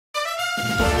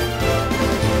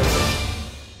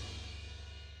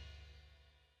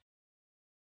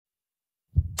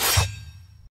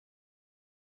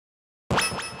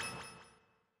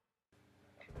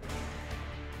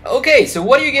Okay, so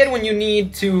what do you get when you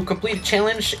need to complete a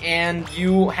challenge and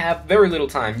you have very little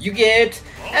time? You get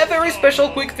a very special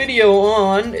quick video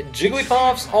on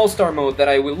Jigglypuff's All-Star mode that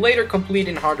I will later complete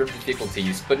in harder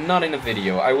difficulties, but not in a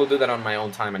video. I will do that on my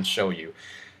own time and show you.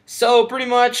 So, pretty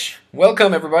much,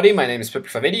 welcome everybody, my name is Pepe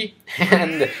Favedi,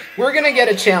 and we're gonna get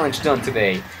a challenge done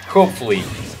today, hopefully.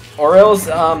 Or else,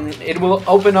 it will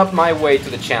open up my way to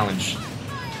the challenge.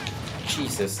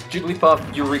 Jesus,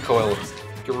 Jigglypuff, you recoil.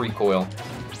 You recoil.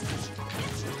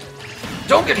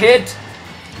 Don't get hit!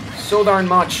 So darn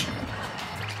much.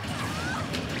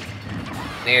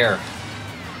 There.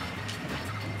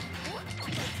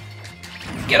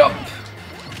 Get up!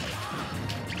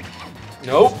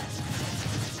 Nope.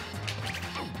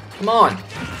 Come on.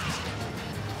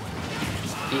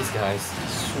 These guys, I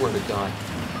swear to God.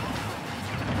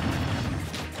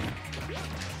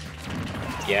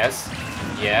 Yes.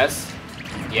 Yes.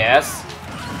 Yes.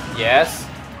 Yes.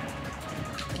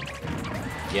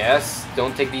 Yes,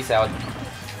 don't take these out.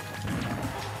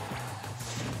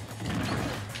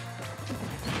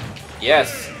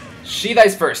 Yes, she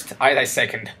dies first, I die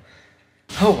second.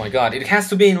 Oh my god, it has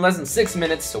to be in less than 6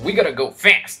 minutes, so we gotta go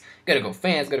fast. Gotta go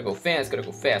fast, gotta go fast, gotta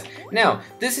go fast. Now,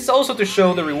 this is also to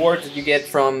show the rewards that you get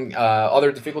from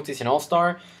other difficulties in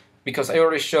All-Star, because I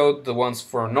already showed the ones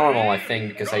for normal, I think,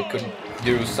 because I couldn't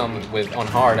do some on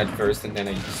hard at first, and then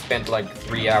I spent like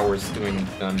 3 hours doing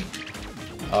them.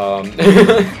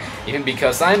 Even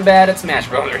because I'm bad at Smash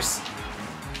Brothers.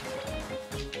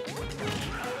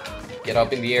 Get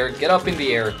up in the air, get up in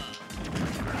the air.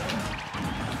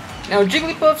 Now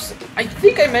Jigglypuff's, I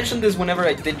think I mentioned this whenever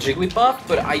I did Jigglypuff,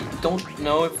 but I don't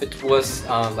know if it was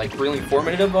like really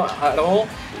informative at all.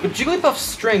 But Jigglypuff's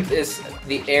strength is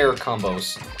the air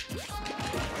combos.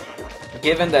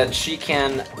 Given that she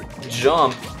can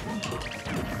jump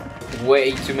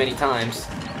way too many times,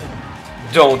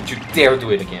 don't you dare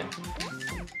do it again.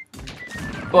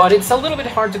 But it's a little bit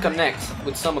hard to connect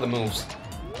with some of the moves,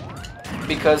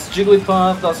 because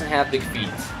Jigglypuff doesn't have big feet,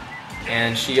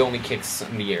 and she only kicks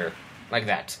in the air, like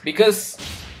that. Because,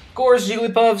 of course,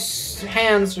 Jigglypuff's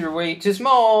hands are way too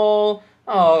small.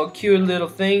 Oh, cute little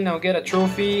thing, now get a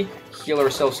trophy. Heal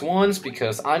ourselves once,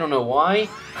 because I don't know why.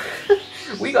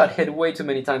 We got hit way too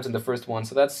many times in the first one,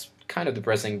 so that's kind of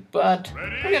depressing, but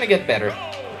we're gonna get better.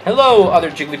 Hello,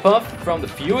 other Jigglypuff from the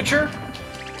future.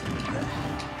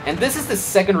 And this is the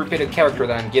second repeated character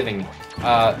that I'm giving,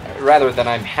 rather than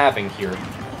I'm having here.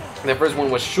 The first one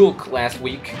was Shulk last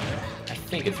week. I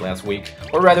think it's last week.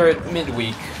 Or rather,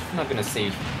 midweek. I'm not gonna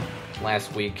say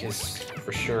last week is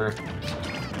for sure.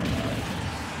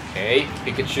 Okay,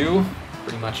 Pikachu.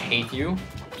 Pretty much hate you.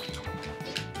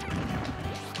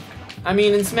 I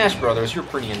mean, in Smash Brothers, you're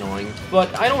pretty annoying.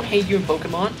 But I don't hate you in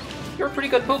Pokemon. You're a pretty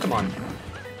good Pokemon.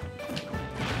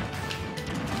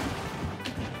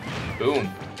 Boom.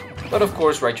 But of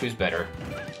course, Raichu's better.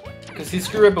 Because his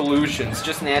screw evolution's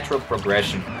just natural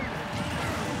progression.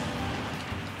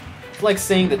 It's like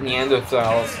saying that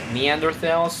Neanderthals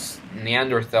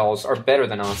are better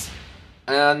than us.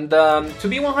 And to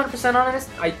be 100% honest,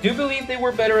 I do believe they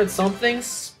were better at some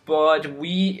things, but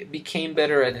we became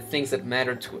better at the things that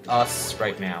matter to us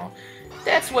right now.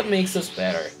 That's what makes us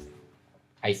better,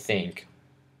 I think.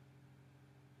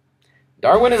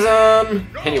 Darwinism!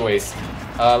 Anyways,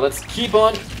 let's keep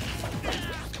on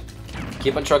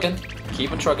trucking,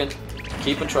 keep on trucking,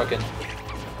 keep on trucking.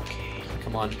 Okay,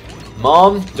 come on.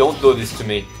 Mom, don't do this to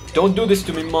me. Don't do this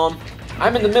to me, Mom.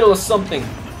 I'm in the middle of something.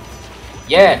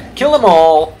 Yeah, kill them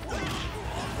all!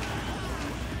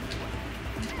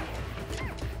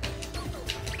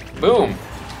 Boom.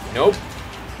 Nope.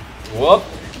 Whoop.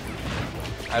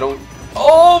 I don't...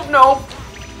 Oh, no!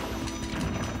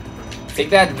 Take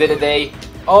that, Vididay.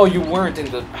 Oh, you weren't in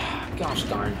the... Gosh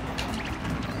darn.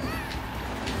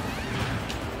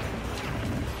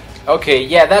 Okay,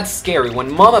 yeah, that's scary.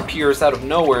 When Mom appears out of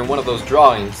nowhere in one of those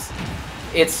drawings,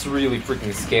 it's really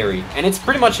freaking scary. And it's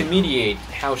pretty much immediate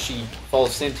how she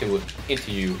falls into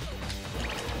you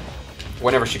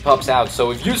whenever she pops out.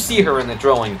 So if you see her in the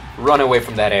drawing, run away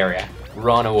from that area.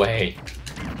 Run away.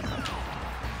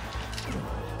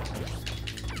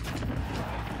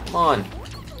 Come on.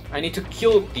 I need to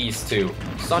kill these two.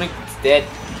 Sonic is dead.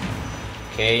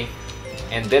 Okay.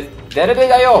 And Dead.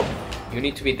 You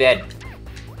need to be dead.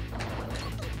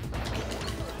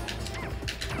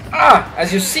 Ah!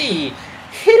 As you see,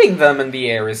 hitting them in the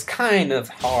air is kind of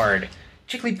hard.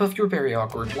 Jigglypuff, you're very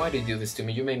awkward. Why did you do this to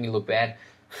me? You made me look bad.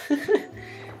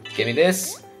 Give me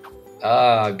this.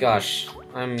 Gosh,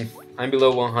 I'm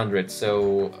below 100,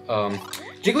 so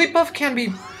Jigglypuff can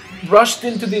be rushed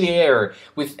into the air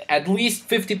with at least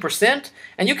 50%,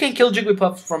 and you can kill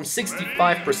Jigglypuff from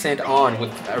 65% on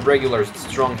with a regular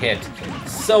strong hit.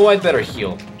 So I better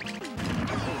heal.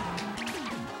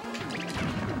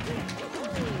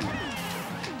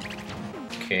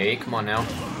 Okay, come on now.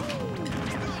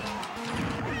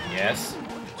 Yes.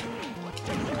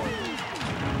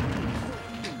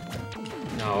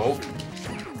 No.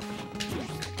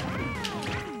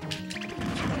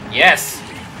 Yes!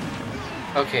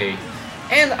 Okay.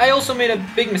 And I also made a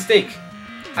big mistake.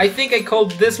 I think I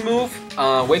called this move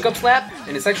Wake Up Slap,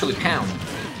 and it's actually Pound.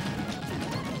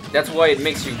 That's why it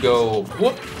makes you go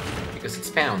whoop, because it's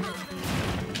Pound.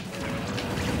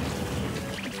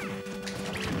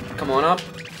 Come on up.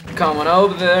 Come on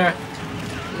over there.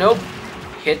 Nope.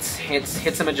 Hits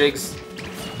him a jigs.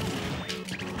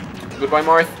 Goodbye,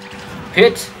 Marth.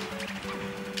 Hit.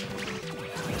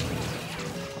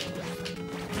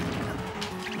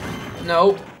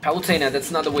 No, Palutena,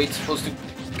 that's not the way it's supposed to.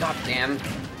 God damn.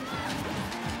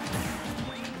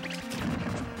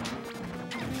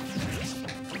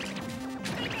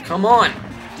 Come on.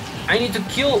 I need to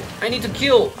kill.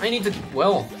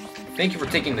 Well, thank you for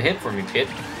taking the hit for me, Pit.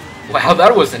 Wow,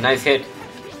 that was a nice hit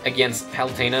against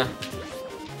Palutena.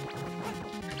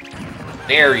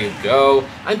 There you go.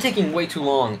 I'm taking way too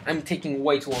long. I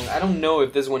don't know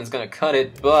if this one is gonna cut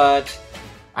it, but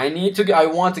I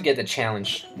want to get the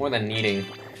challenge more than needing.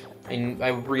 I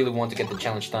really want to get the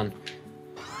challenge done.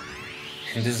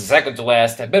 And this is second to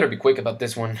last. I better be quick about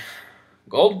this one.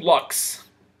 Gold blocks.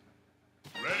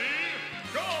 Ready?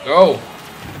 Go.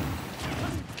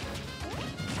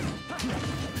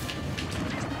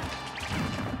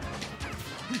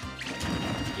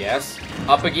 Yes.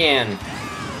 Up again.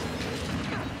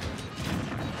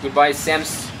 Goodbye,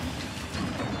 Sems.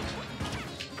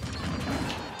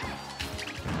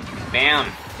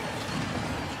 Bam.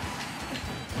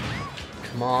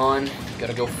 Come on.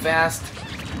 Gotta go fast.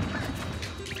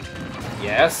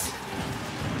 Yes.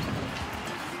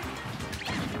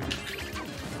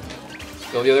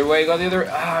 Go the other way, go the other...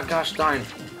 Ah, gosh darn.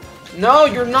 No,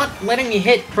 you're not letting me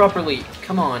hit properly.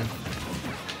 Come on.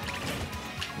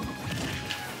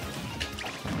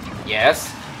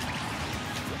 Yes.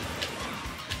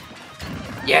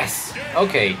 Yes.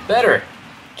 Okay, better.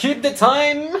 Keep the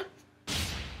time.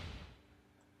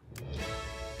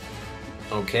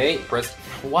 Okay, press...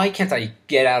 Why can't I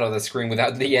get out of the screen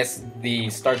without the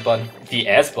start button? The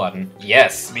S button?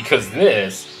 Yes, because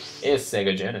this is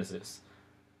Sega Genesis.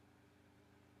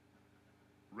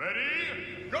 Ready?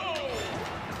 Go!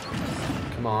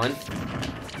 Come on.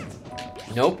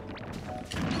 Nope.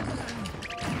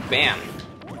 Bam.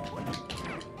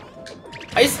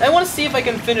 I want to see if I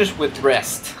can finish with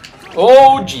rest.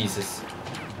 Oh, Jesus.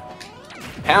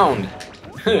 Pound.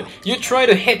 You try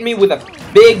to hit me with a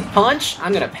big punch,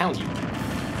 I'm gonna pound you.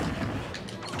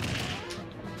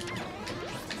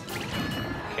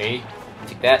 Okay,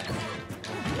 take that.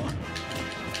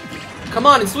 Come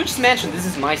on, it's Luigi's Mansion, this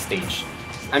is my stage.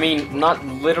 I mean, not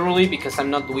literally because I'm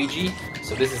not Luigi,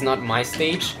 so this is not my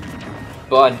stage.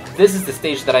 But this is the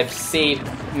stage that I've saved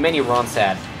many runs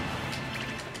at.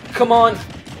 Come on,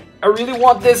 I really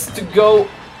want this to go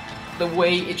the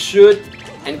way it should.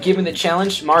 And given the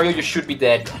challenge, Mario, you should be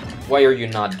dead. Why are you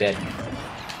not dead?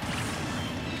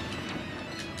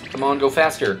 Come on, go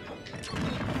faster.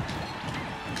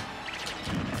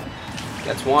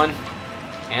 That's one.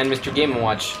 And Mr. Game &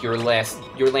 Watch, you're last.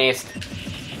 You're last.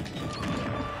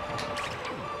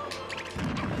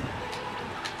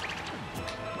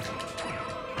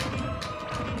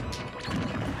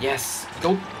 Yes,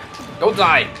 go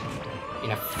die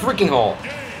in a freaking hole.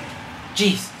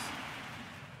 Jeez.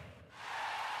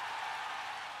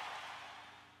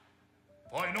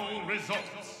 Final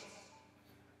results.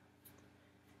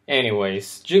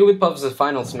 Anyways, Jigglypuff's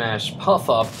final smash, Puff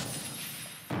Up.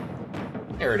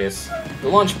 There it is. To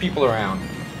launch people around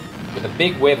with a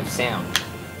big wave of sound.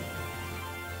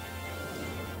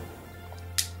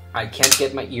 I can't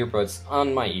get my earbuds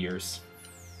on my ears.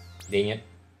 Dang it.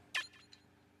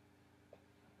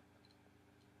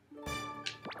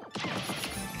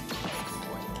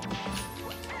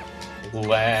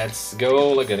 Let's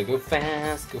go, I gotta go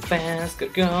fast, gotta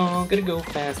go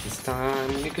fast this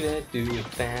time, we gotta do it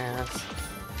fast.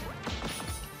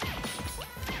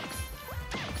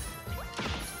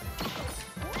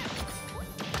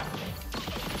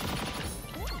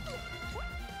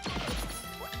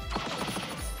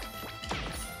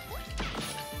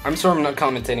 I'm sorry I'm not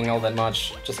commentating all that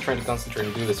much, just trying to concentrate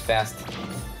and do this fast.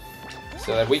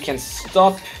 So that we can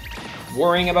stop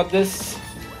worrying about this,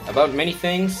 about many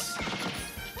things.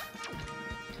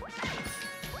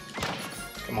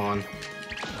 Come on.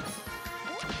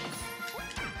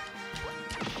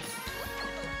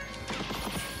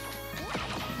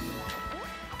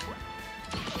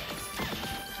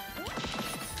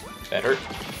 Better.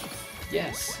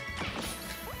 Yes.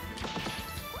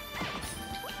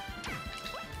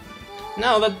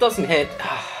 No, that doesn't hit.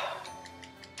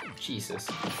 Jesus.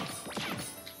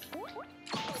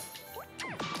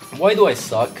 Why do I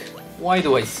suck? Why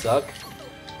do I suck?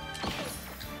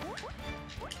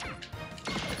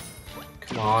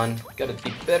 Come on, gotta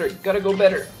be better, gotta go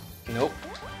better. Nope.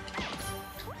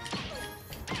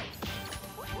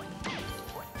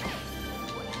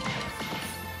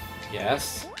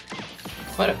 Yes.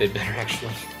 Quite a bit better,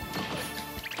 actually.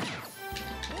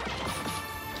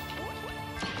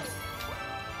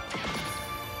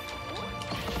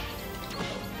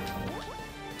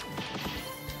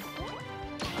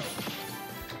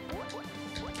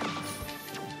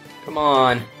 Come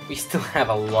on, we still have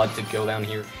a lot to go down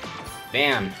here.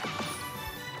 Bam!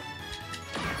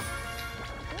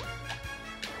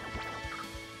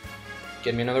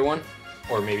 Get me another one?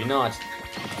 Or maybe not.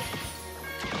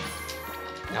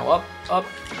 Now up, up.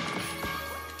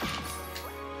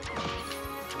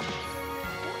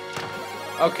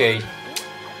 Okay.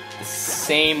 The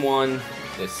same one,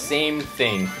 the same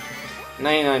thing.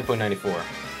 99.94.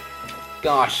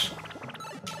 Gosh.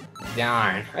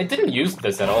 Darn. I didn't use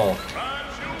this at all.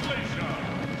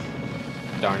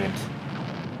 Darn it.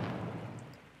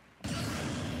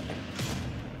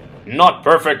 Not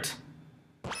perfect!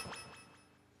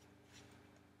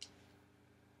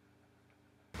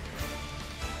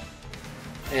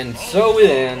 And so it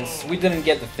ends. We didn't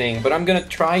get the thing, but I'm gonna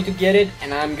try to get it,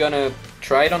 and I'm gonna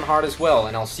try it on hard as well.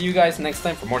 And I'll see you guys next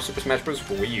time for more Super Smash Bros.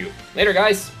 For Wii U. Later,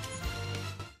 guys!